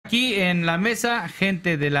aquí en la mesa,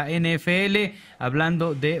 gente de la NFL,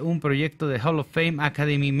 hablando de un proyecto de Hall of Fame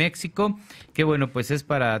Academy México, que bueno, pues es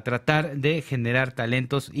para tratar de generar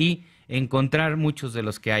talentos y encontrar muchos de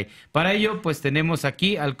los que hay. Para ello, pues tenemos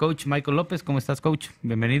aquí al coach Michael López. ¿Cómo estás, coach?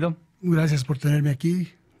 Bienvenido. Gracias por tenerme aquí.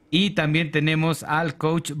 Y también tenemos al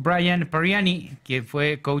coach Brian Pariani, que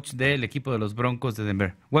fue coach del equipo de los Broncos de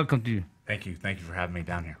Denver. Welcome to you. Thank you for having me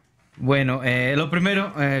down here. Bueno, lo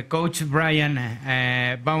primero, coach Brian,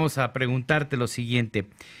 vamos a preguntarte lo siguiente.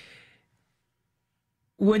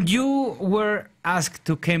 When you were asked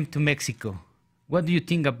to come to Mexico, what do you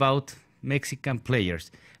think about Mexican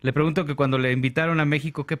players? Le pregunto que cuando le invitaron a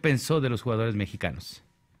México, ¿qué pensó de los jugadores mexicanos?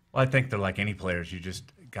 Well, I think they're like any players. You just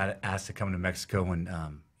got asked to come to Mexico, and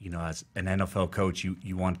you know, as an NFL coach,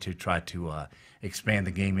 you want to try to expand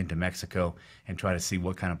the game into Mexico and try to see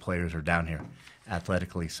what kind of players are down here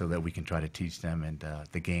athletically, so that we can try to teach them and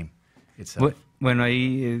the game itself. Bueno,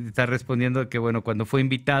 ahí está respondiendo que bueno, cuando fue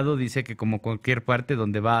invitado dice que como cualquier parte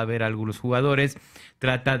donde va a haber algunos jugadores,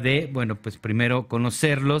 trata de, bueno, pues primero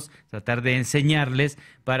conocerlos, tratar de enseñarles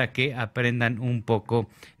para que aprendan un poco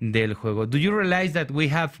del juego. Do you realize that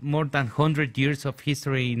we have more than 100 years of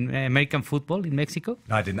history in American football in Mexico?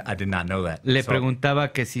 No, I did not know that. Le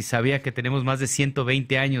preguntaba que si sabía que tenemos más de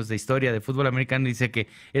 120 años de historia de fútbol americano, dice que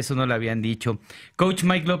eso no le habían dicho. Coach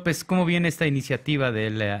Mike López, ¿cómo viene esta iniciativa de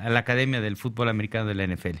la Academia del Fútbol Americano de la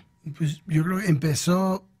NFL? Pues yo creo que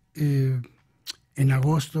empezó en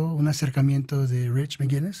agosto un acercamiento de Rich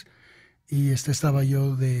McGinnis y estaba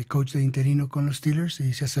yo de coach de interino con los Steelers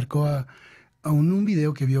y se acercó a un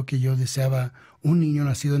video que vio que yo deseaba un niño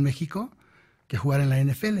nacido en México que jugara en la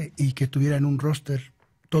NFL y que tuviera en un roster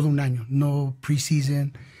todo un año, no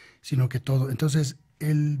preseason, sino que todo. Entonces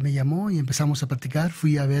él me llamó y empezamos a practicar.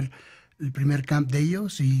 Fui a ver el primer camp de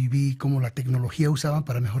ellos y vi cómo la tecnología usaban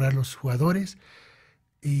para mejorar los jugadores.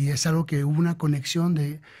 Y es algo que hubo una conexión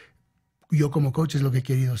de, yo como coach es lo que he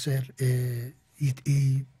querido ser,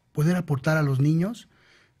 y poder aportar a los niños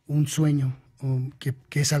un sueño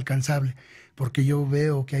que es alcanzable, porque yo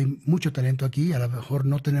veo que hay mucho talento aquí, a lo mejor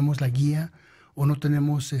no tenemos la guía o no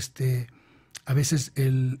tenemos a veces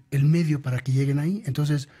el medio para que lleguen ahí.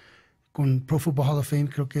 Entonces con Pro Football Hall of Fame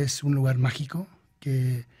creo que es un lugar mágico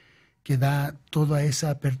que da toda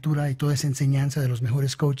esa apertura y toda esa enseñanza de los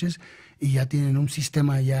mejores coaches, y ya tienen un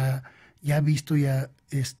sistema ya visto, ya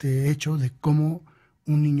hecho de cómo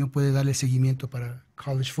un niño puede darle seguimiento para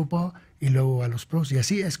college football y luego a los pros. Y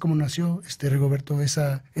así es como nació, Rigoberto,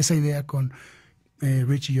 esa idea con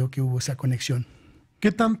Rich y yo, que hubo esa conexión.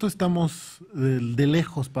 ¿Qué tanto estamos de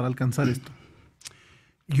lejos para alcanzar esto?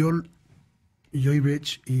 Yo y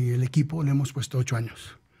Rich y el equipo le hemos puesto 8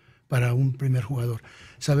 años para un primer jugador.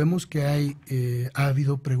 Sabemos que ha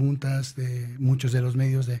habido preguntas de muchos de los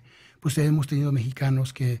medios de, pues hemos tenido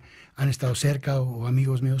mexicanos que han estado cerca o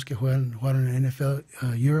amigos míos que jugaron en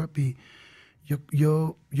NFL Europe, y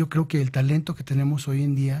yo creo que el talento que tenemos hoy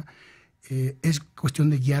en día es cuestión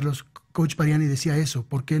de guiarlos. Coach Brian decía eso,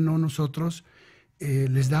 ¿por qué no nosotros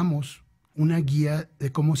les damos una guía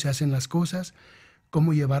de cómo se hacen las cosas,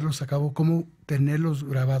 cómo llevarlos a cabo, cómo tenerlos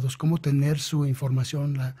grabados, cómo tener su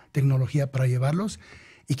información, la tecnología para llevarlos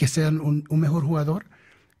y que sean un mejor jugador,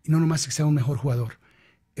 y no nomás que sea un mejor jugador?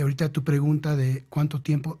 Ahorita tu pregunta de cuánto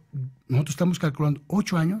tiempo, nosotros estamos calculando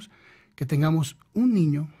 8 años, que tengamos un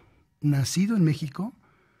niño nacido en México,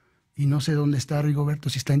 y no sé dónde está Rigoberto,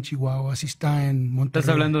 si está en Chihuahua, si está en Monterrey.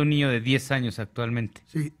 Estás hablando de un niño de 10 años actualmente.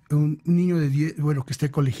 Sí, un niño de 10, bueno, que esté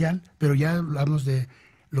colegial, pero ya hablamos de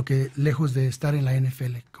lo que lejos de estar en la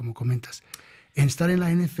NFL, como comentas. En estar en la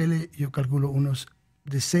NFL, yo calculo unos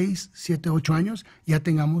de 6, 7, 8 años, ya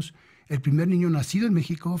tengamos el primer niño nacido en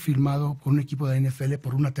México firmado con un equipo de la NFL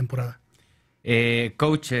por una temporada.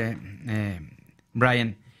 Coach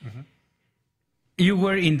Brian, you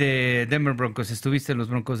were in the Denver Broncos, estuviste en los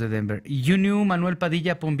Broncos de Denver. You knew Manuel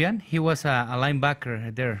Padilla Pombian? He was a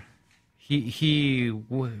linebacker there. He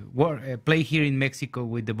played here in Mexico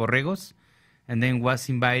with the Borregos, and then was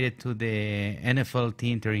invited to the NFL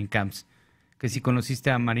team during camps. Que si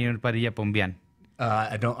conociste a Manuel Padilla Pombian.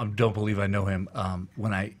 I don't believe I know him.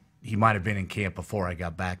 He might have been in camp before I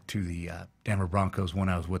got back to the Denver Broncos when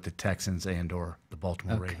I was with the Texans or the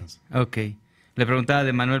Baltimore Ravens. Okay. Le preguntaba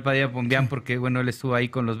de Manuel Padilla Pombian porque, bueno, él estuvo ahí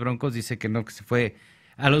con los Broncos. Dice que no, que se fue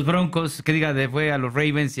a los Broncos, fue a los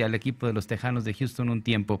Ravens y al equipo de los Tejanos de Houston un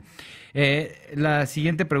tiempo. La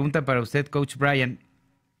siguiente pregunta para usted, Coach Brian.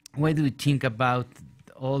 What do you think about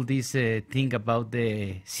all this thing about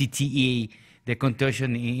the CTE, the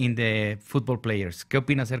contusion in the football players? ¿Qué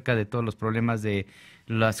opina acerca de todos los problemas de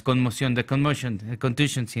las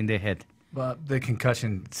contusions in the head? But the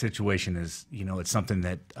concussion situation is, it's something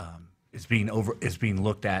that is being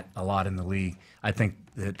looked at a lot in the league. I think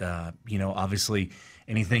that obviously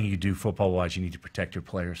anything you do football-wise, you need to protect your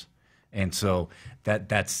players, and so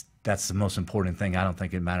that's the most important thing. I don't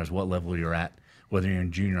think it matters what level you're at, whether you're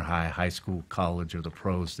in junior high, high school, college, or the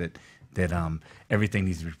pros. That everything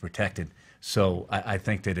needs to be protected. So I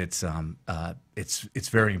think that it's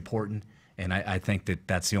very important. And I think that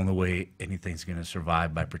that's the only way anything's going to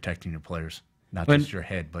survive, by protecting your players, not just your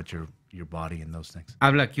head, but your body and those things.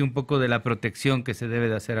 Habla aquí un poco de la protección que se debe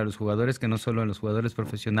de hacer a los jugadores, que no solo a los jugadores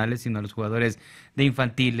profesionales, sino a los jugadores de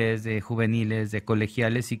infantiles, de juveniles, de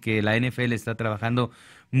colegiales, y que la NFL está trabajando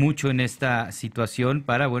mucho en esta situación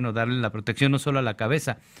para, darle la protección no solo a la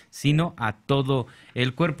cabeza, sino a todo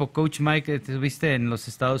el cuerpo. Coach Mike, estuviste en los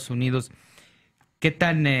Estados Unidos. ¿Qué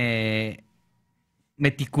tan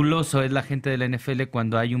meticuloso es la gente de la NFL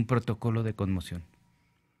cuando hay un protocolo de conmoción?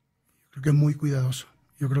 Creo que es muy cuidadoso.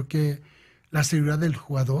 Yo creo que la seguridad del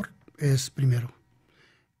jugador es primero.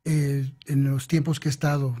 En los tiempos que he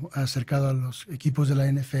estado acercado a los equipos de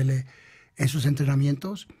la NFL en sus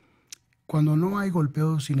entrenamientos, cuando no hay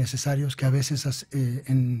golpeos innecesarios, que a veces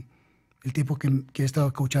en el tiempo que he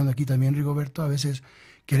estado coachando aquí también, Rigoberto, a veces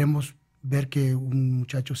queremos ver que un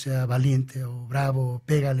muchacho sea valiente o bravo,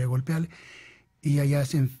 pégale, golpeale, y allá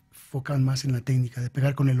se enfocan más en la técnica de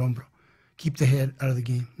pegar con el hombro. Keep the head out of the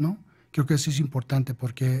game, ¿no? Creo que eso es importante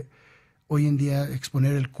porque hoy en día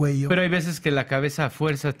exponer el cuello... Pero hay veces que la cabeza a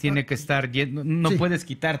fuerza tiene que estar yendo, no sí. Puedes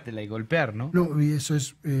quitártela y golpear, ¿no? No, y eso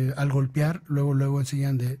es, al golpear, luego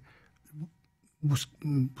enseñan de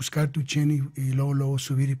buscar tu chin y luego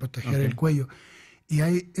subir y proteger el cuello. Y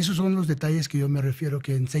esos son los detalles que yo me refiero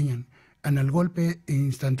que enseñan. En el golpe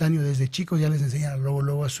instantáneo, desde chicos ya les enseñan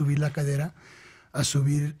luego a subir la cadera, a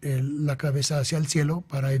subir la cabeza hacia el cielo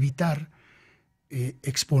para evitar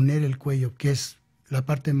exponer el cuello, que es la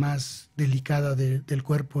parte más delicada del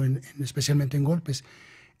cuerpo, especialmente en golpes.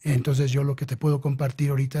 Entonces yo lo que te puedo compartir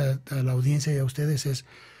ahorita a la audiencia y a ustedes es,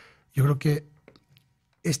 yo creo que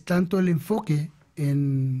es tanto el enfoque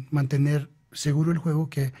en mantener seguro el juego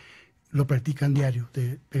que lo practican diario,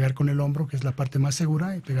 de pegar con el hombro, que es la parte más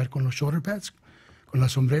segura, y pegar con los shoulder pads, con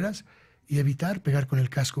las sombreras, y evitar pegar con el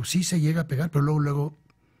casco. Sí se llega a pegar, pero luego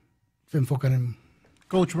se enfocan en...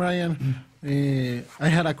 Coach Brian, I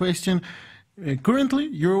had a question. Currently,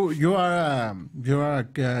 you are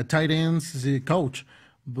a tight ends coach,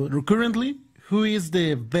 but currently, who is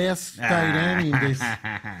the best tight end in this?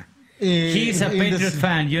 He's a Patriot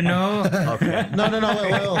fan, you know. Okay. No.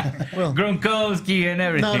 Well, Gronkowski and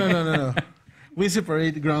everything. No. We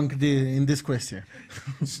separate Gronk in this question.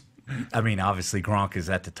 I mean, obviously, Gronk is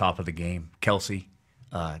at the top of the game. Kelsey,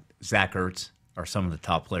 Zach Ertz are some of the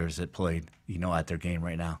top players that played, at their game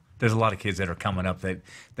right now. There's a lot of kids that are coming up that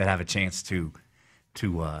have a chance to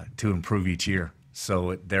improve each year.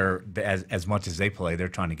 So they're as much as they play, they're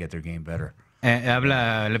trying to get their game better.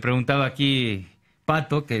 Le preguntaba aquí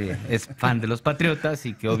Pato, que es fan de los Patriotas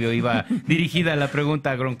y que obvio iba dirigida la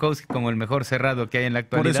pregunta a Gronkowski como el mejor cerrado que hay en la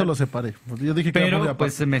actualidad. Por eso lo separé. Yo dije que pero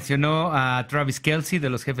pues mencionó a Travis Kelce de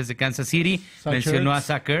los Jefes de Kansas City, mencionó a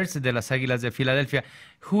Zach Ertz de las Águilas de Filadelfia.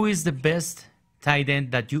 Who is the best tight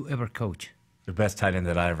end that you ever coach? The best tight end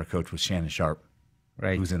that I ever coached was Shannon Sharp,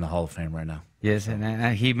 right? Who's in the Hall of Fame right now. Yes,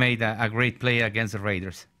 and he made a great play against the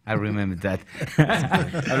Raiders. I remember that.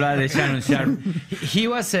 Hablaba de Shannon Sharp. He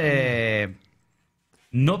was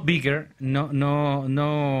not bigger,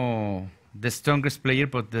 no the strongest player,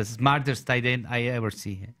 but the smartest tight end I ever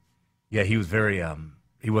see. Yeah, he was very.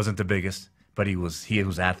 He wasn't the biggest, but he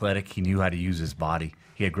was athletic. He knew how to use his body.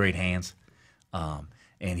 He had great hands,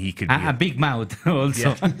 and he could. A big mouth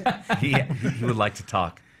also. Yeah, he would like to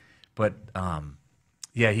talk, but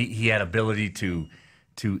yeah, he had ability to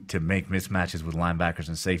make mismatches with linebackers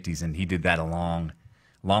and safeties, and he did that a long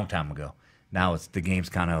time ago. Now the game's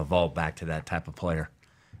kind of evolved back to that type of player.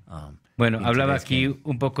 Bueno, hablaba aquí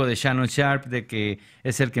un poco de Shannon Sharp, de que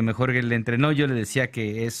es el que mejor le entrenó. Yo le decía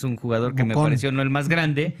que es un jugador que me pareció no el más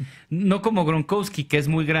grande, no como Gronkowski, que es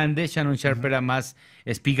muy grande. Shannon Sharp era más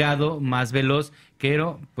espigado, más veloz,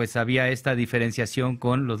 pero pues había esta diferenciación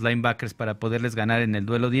con los linebackers para poderles ganar en el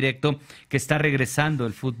duelo directo, que está regresando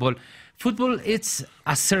el fútbol. Fútbol, it's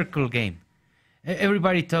a circle game.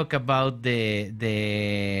 Everybody talk about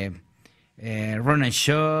the run and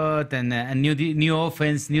shot and new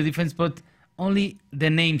offense, new defense, but only the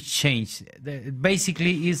names change.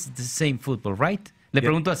 Basically, it's the same football, right? Le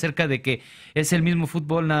pregunto acerca de que es el mismo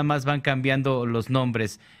fútbol, nada más van cambiando los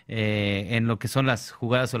nombres en lo que son las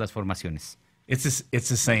jugadas o las formaciones. It's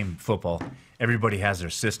the same football. Everybody has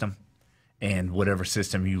their system, and whatever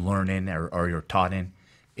system you learn in or you're taught in,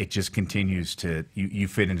 it just continues to, you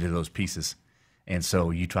fit into those pieces. And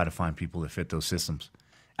so you try to find people that fit those systems.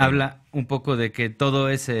 Habla un poco de que todo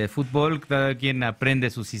es fútbol, cada quien aprende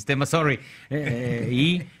su sistema,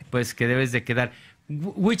 y pues que debes de quedar.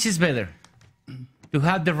 Which is better? To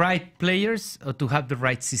have the right players or to have the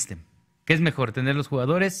right system? ¿Qué es mejor, tener los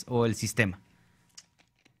jugadores o el sistema?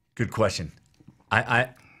 Good question. I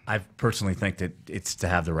personally think that it's to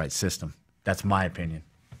have the right system. That's my opinion.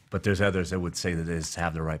 But there's others that would say that it is to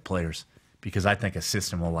have the right players, because I think a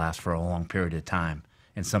system will last for a long period of time,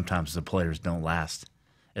 and sometimes the players don't last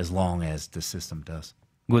as long as the system does.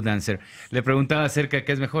 Good answer. Le preguntaba acerca de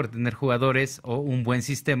qué es mejor, tener jugadores o un buen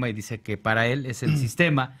sistema, y dice que para él es el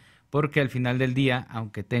sistema, porque al final del día,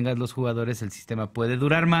 aunque tengas los jugadores, el sistema puede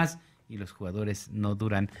durar más y los jugadores no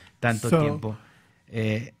duran tanto tiempo.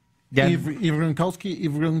 If Gronkowski,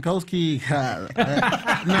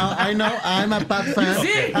 no, I know, I'm a Pat fan.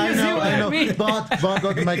 I know.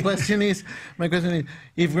 But my question is,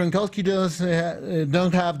 if Gronkowski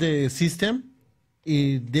don't have the system,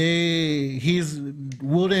 he's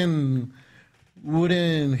wouldn't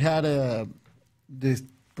had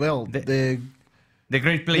the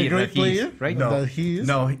great player that he is, right?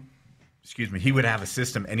 No, excuse me. He would have a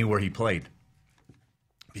system anywhere he played,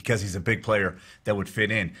 because he's a big player that would fit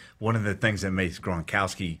in. One of the things that makes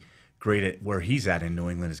Gronkowski great at where he's at in New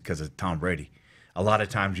England is because of Tom Brady. A lot of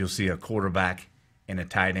times you'll see a quarterback and a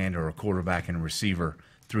tight end, or a quarterback and a receiver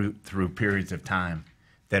through periods of time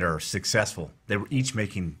that are successful. They were each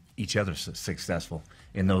making each other successful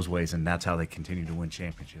in those ways, and that's how they continue to win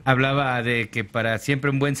championships. Hablaba de que para siempre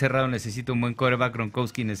un buen cerrado necesita un buen quarterback.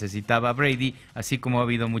 Gronkowski necesitaba a Brady, así como ha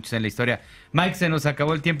habido muchos en la historia. Mike, se nos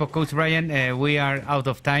acabó el tiempo. Coach Brian, we are out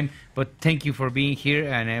of time, but thank you for being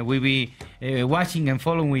here, and we'll be watching and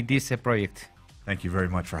following with this project. Thank you very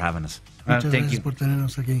much for having us. Muchas gracias por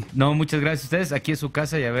tenernos aquí. No, muchas gracias a ustedes. Aquí es su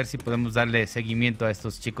casa, y a ver si podemos darle seguimiento a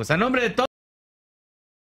estos chicos. A nombre de todos.